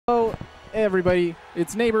Hey everybody,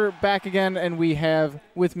 it's Neighbor back again, and we have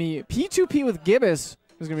with me P2P with Gibbous,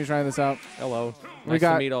 who's going to be trying this out. Hello. We Nice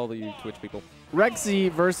got to meet all the Twitch people. ReQzee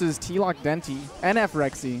versus TLOC Denti, NF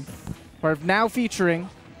ReQzee. We're now featuring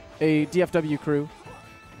a DFW crew,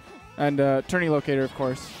 and Tourney Locator, of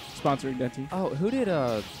course, sponsoring Denti. Oh, who did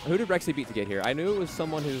ReQzee beat to get here? I knew it was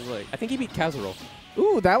someone who's like, I think he beat Kazurol.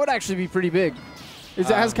 Ooh, that would actually be pretty big.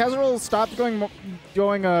 Has Kazurol stopped going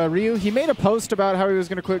Ryu? He made a post about how he was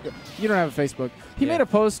going to quit. You don't have a Facebook. He made a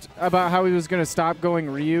post about how he was going to stop going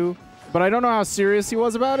Ryu, but I don't know how serious he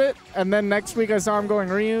was about it. And then next week I saw him going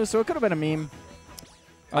Ryu, so it could have been a meme.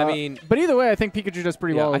 I mean, but either way, I think Pikachu does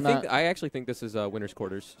pretty well. I actually think this is winner's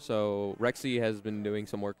quarters. So ReQzee has been doing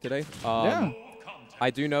some work today. Yeah. I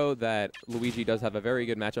do know that Luigi does have a very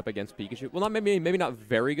good matchup against Pikachu. Well, not maybe not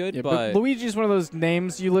very good, yeah, but Luigi's one of those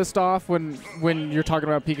names you list off when you're talking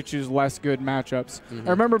about Pikachu's less good matchups. I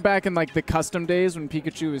remember back in like the custom days when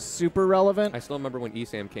Pikachu was super relevant. I still remember when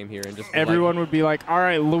Esam came here and just everyone would be like, "All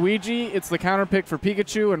right, Luigi, it's the counter pick for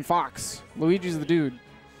Pikachu and Fox. Luigi's the dude."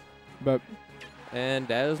 And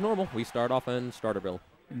as normal, we start off in Starterville.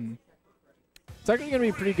 It's actually going to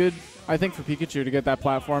be pretty good, I think, for Pikachu to get that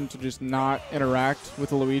platform to just not interact with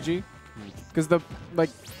the Luigi. Because they're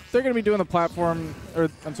going to be doing the platform, or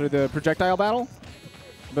I'm sorry, the projectile battle.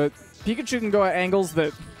 But Pikachu can go at angles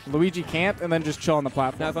that Luigi can't and then just chill on the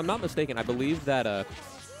platform. Now, if I'm not mistaken, I believe that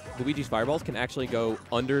Luigi's fireballs can actually go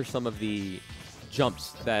under some of the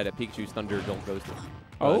jumps that Pikachu's Thunder don't goes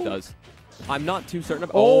to. Does. I'm not too certain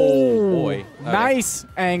of. Oh, boy. Okay. Nice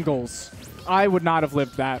angles. I would not have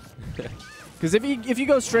lived that. Because if you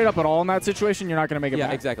go straight up at all in that situation, you're not going to make it back.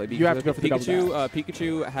 Yeah, exactly. You have to go for the double dash.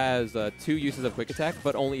 Pikachu has 2 uses of Quick Attack,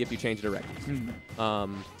 but only if you change directions.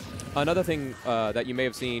 Another thing that you may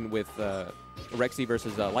have seen with ReQzee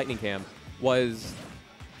versus Lightning Cam was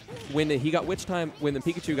when he got Witch Time. When the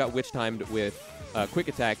Pikachu got Witch Timed with Quick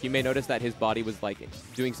Attack, you may notice that his body was like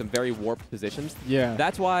doing some very warped positions. Yeah.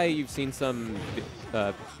 That's why you've seen some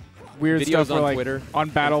weird videos stuff on where, Twitter. On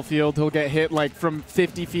Battlefield, he'll get hit like from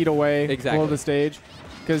 50 feet away below the stage.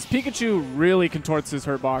 Because Pikachu really contorts his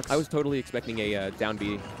hurt box. I was totally expecting a down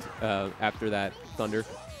B after that Thunder.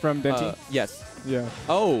 From Denti? Yes. Yeah.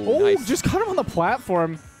 Oh, nice. Just caught him on the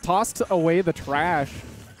platform. Tossed away the trash.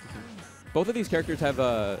 Both of these characters have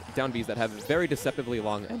down Bs that have very deceptively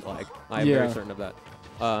long end lag. I am very certain of that.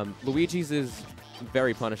 Luigi's is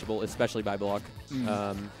very punishable, especially by block.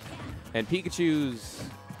 And Pikachu's,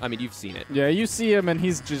 I mean, you've seen it. Yeah, you see him, and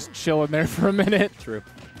he's just chilling there for a minute. True.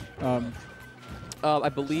 I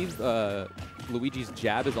believe Luigi's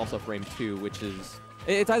jab is also frame 2, which is...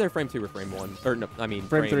 It's either frame 2 or frame 1. Or, no, I mean,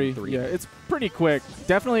 frame 3. Yeah, it's pretty quick.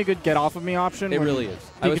 Definitely a good get-off-of-me option. It really is.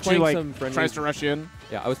 Pikachu, I was playing some friendlies. Tries to rush in.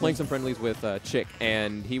 Yeah, I was playing some friendlies with Chick,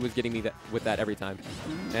 and he was getting me with that every time.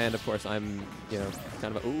 And, of course, I'm,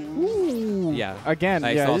 kind of a... Ooh. Yeah. Again,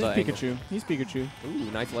 he's Pikachu. Angle. He's Pikachu.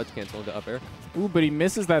 Ooh, nice ledge cancel into up air. Ooh, but he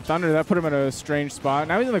misses that Thunder. That put him in a strange spot.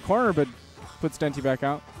 Now he's in the corner, but puts Denti back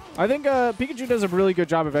out. I think Pikachu does a really good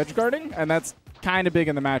job of edge guarding, and that's kind of big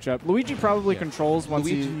in the matchup. Luigi probably controls once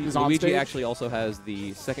he's on stage. Luigi actually also has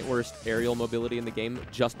the 2nd worst aerial mobility in the game,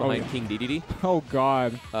 just behind King DDD. Oh,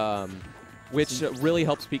 God. Which really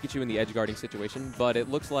helps Pikachu in the edge guarding situation, but it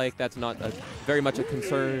looks like that's not very much a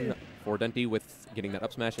concern for Denti with getting that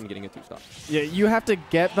up smash and getting a 2-stop. Yeah, you have to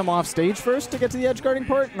get them off stage first to get to the edge guarding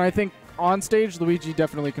part, and I think on stage, Luigi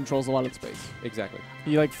definitely controls a lot of the space. Exactly.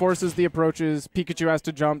 He forces the approaches. Pikachu has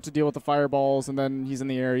to jump to deal with the fireballs, and then he's in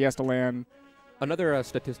the air. He has to land. Another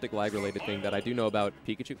statistic lag-related thing that I do know about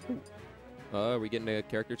Pikachu. Are we getting a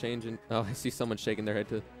character change? Oh, I see someone shaking their head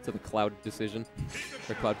to the Cloud decision,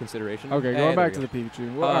 or Cloud consideration. Okay, going back to the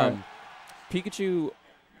Pikachu. Well, Pikachu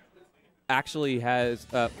actually has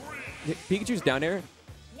Pikachu's down air.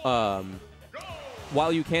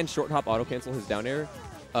 While you can short hop auto cancel his down air,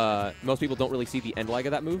 most people don't really see the end lag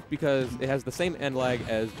of that move because it has the same end lag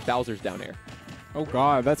as Bowser's down air. Oh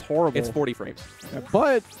God, that's horrible. It's 40 frames. Yeah,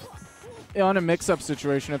 but on a mix-up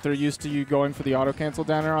situation, if they're used to you going for the auto cancel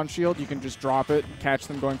down air on shield, you can just drop it, catch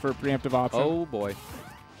them going for a preemptive option. Oh boy.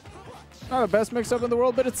 Not the best mix-up in the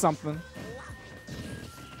world, but it's something.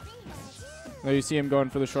 There you see him going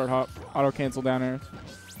for the short hop, auto cancel down airs.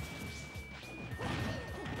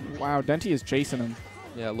 Wow, Denti is chasing him.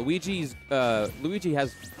 Yeah, Luigi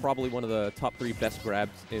has probably one of the top 3 best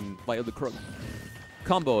grabs in the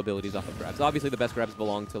combo abilities off of grabs. Obviously, the best grabs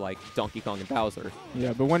belong to Donkey Kong and Bowser.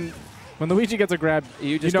 Yeah, but when Luigi gets a grab,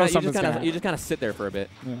 you just kind of sit there for a bit.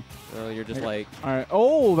 Yeah. You're just like, all right.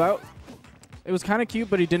 Oh, it was kind of cute,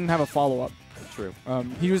 but he didn't have a follow-up. True.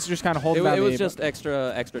 He was just kind of holding back. It was just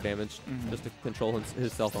extra damage, just to control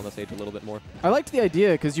his stealth on the stage a little bit more. I liked the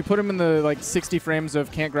idea because you put him in the like 60 frames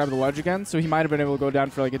of can't grab the ledge again, so he might have been able to go down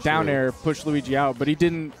for like a down air, push Luigi out, but he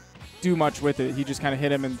didn't do much with it. He just kind of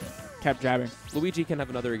hit him and kept jabbing. Luigi can have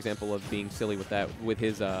another example of being silly with that, with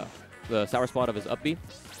his the sour spot of his up B.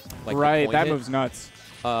 Like right, that move's nuts.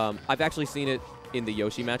 I've actually seen it in the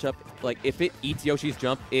Yoshi matchup. Like if it eats Yoshi's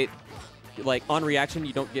jump, it like on reaction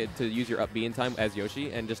you don't get to use your up B in time as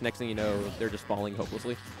Yoshi, and just next thing you know they're just falling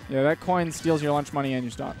hopelessly. Yeah, that coin steals your lunch money and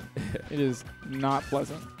your stock. It is not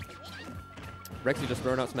pleasant. ReQzee just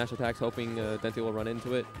throwing out smash attacks, hoping Denti will run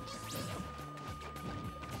into it.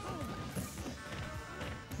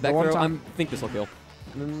 Back throw, I think this will kill.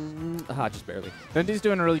 Just barely. Denti's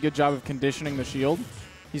doing a really good job of conditioning the shield.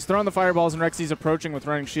 He's throwing the fireballs and ReQzee's approaching with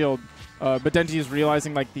running shield. But Denti is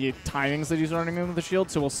realizing like the timings that he's running in with the shield,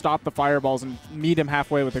 so we'll stop the fireballs and meet him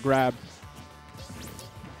halfway with a grab.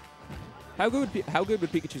 How good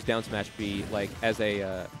would Pikachu's down smash be like as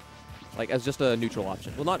a as just a neutral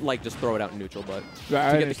option? Well, not like just throw it out in neutral, but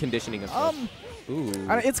to get the conditioning of stuff. Ooh.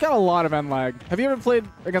 It's got a lot of end lag. Have you ever played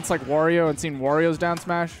against like Wario and seen Wario's down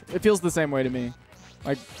smash? It feels the same way to me.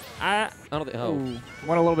 Like I don't think. Oh,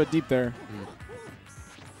 went a little bit deep there.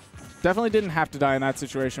 Definitely didn't have to die in that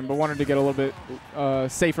situation, but wanted to get a little bit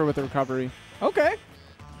safer with the recovery. Okay.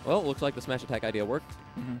 Well, it looks like the smash attack idea worked.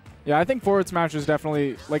 Yeah, I think forward smash is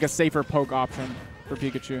definitely like a safer poke option for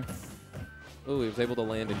Pikachu. Ooh, he was able to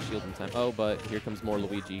land and shield in time. Oh, but here comes more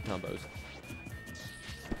Luigi combos.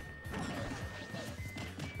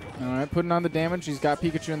 All right, putting on the damage. He's got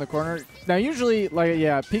Pikachu in the corner. Now, usually, like,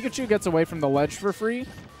 yeah, Pikachu gets away from the ledge for free,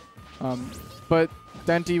 but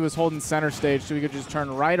Denti was holding center stage, so he could just turn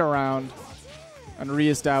right around and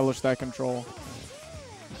reestablish that control.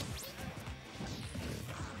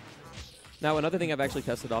 Now, another thing I've actually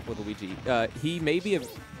tested off with Luigi, he may be a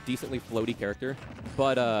decently floaty character,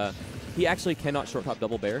 but he actually cannot short hop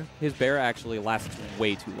double bear. His bear actually lasts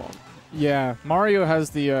way too long. Yeah, Mario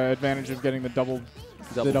has the advantage of getting the double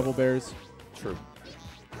bears. True.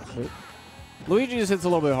 But Luigi just hits a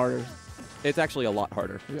little bit harder. It's actually a lot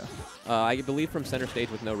harder. Yeah. I believe from center stage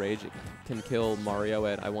with no rage, it can kill Mario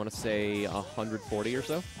at, I want to say, 140 or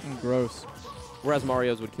so. Gross. Whereas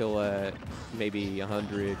Mario's would kill at maybe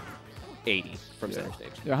 180 from center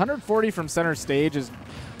stage. Yeah, 140 from center stage is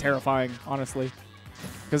terrifying, honestly.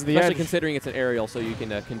 Because the especially edge, considering it's an aerial, so you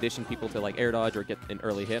can condition people to like air dodge or get an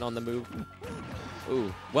early hit on the move.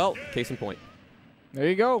 Ooh, well, case in point. There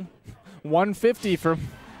you go. 150 from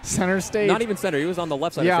center stage. Not even center. He was on the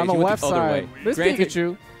left side. Yeah, of the stage. on the left side. This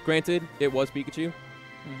Pikachu. Granted, it was Pikachu.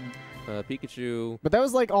 Pikachu. But that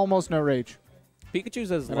was like almost no rage.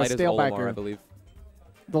 Pikachu's as light as Olimar, I believe.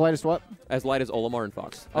 The lightest what? As light as Olimar and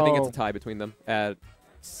Fox. I think it's a tie between them at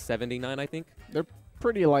 79, I think. They're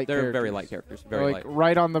pretty light characters. They're very light characters. Very like light.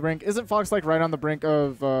 Right on the brink. Isn't Fox like right on the brink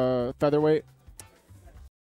of featherweight?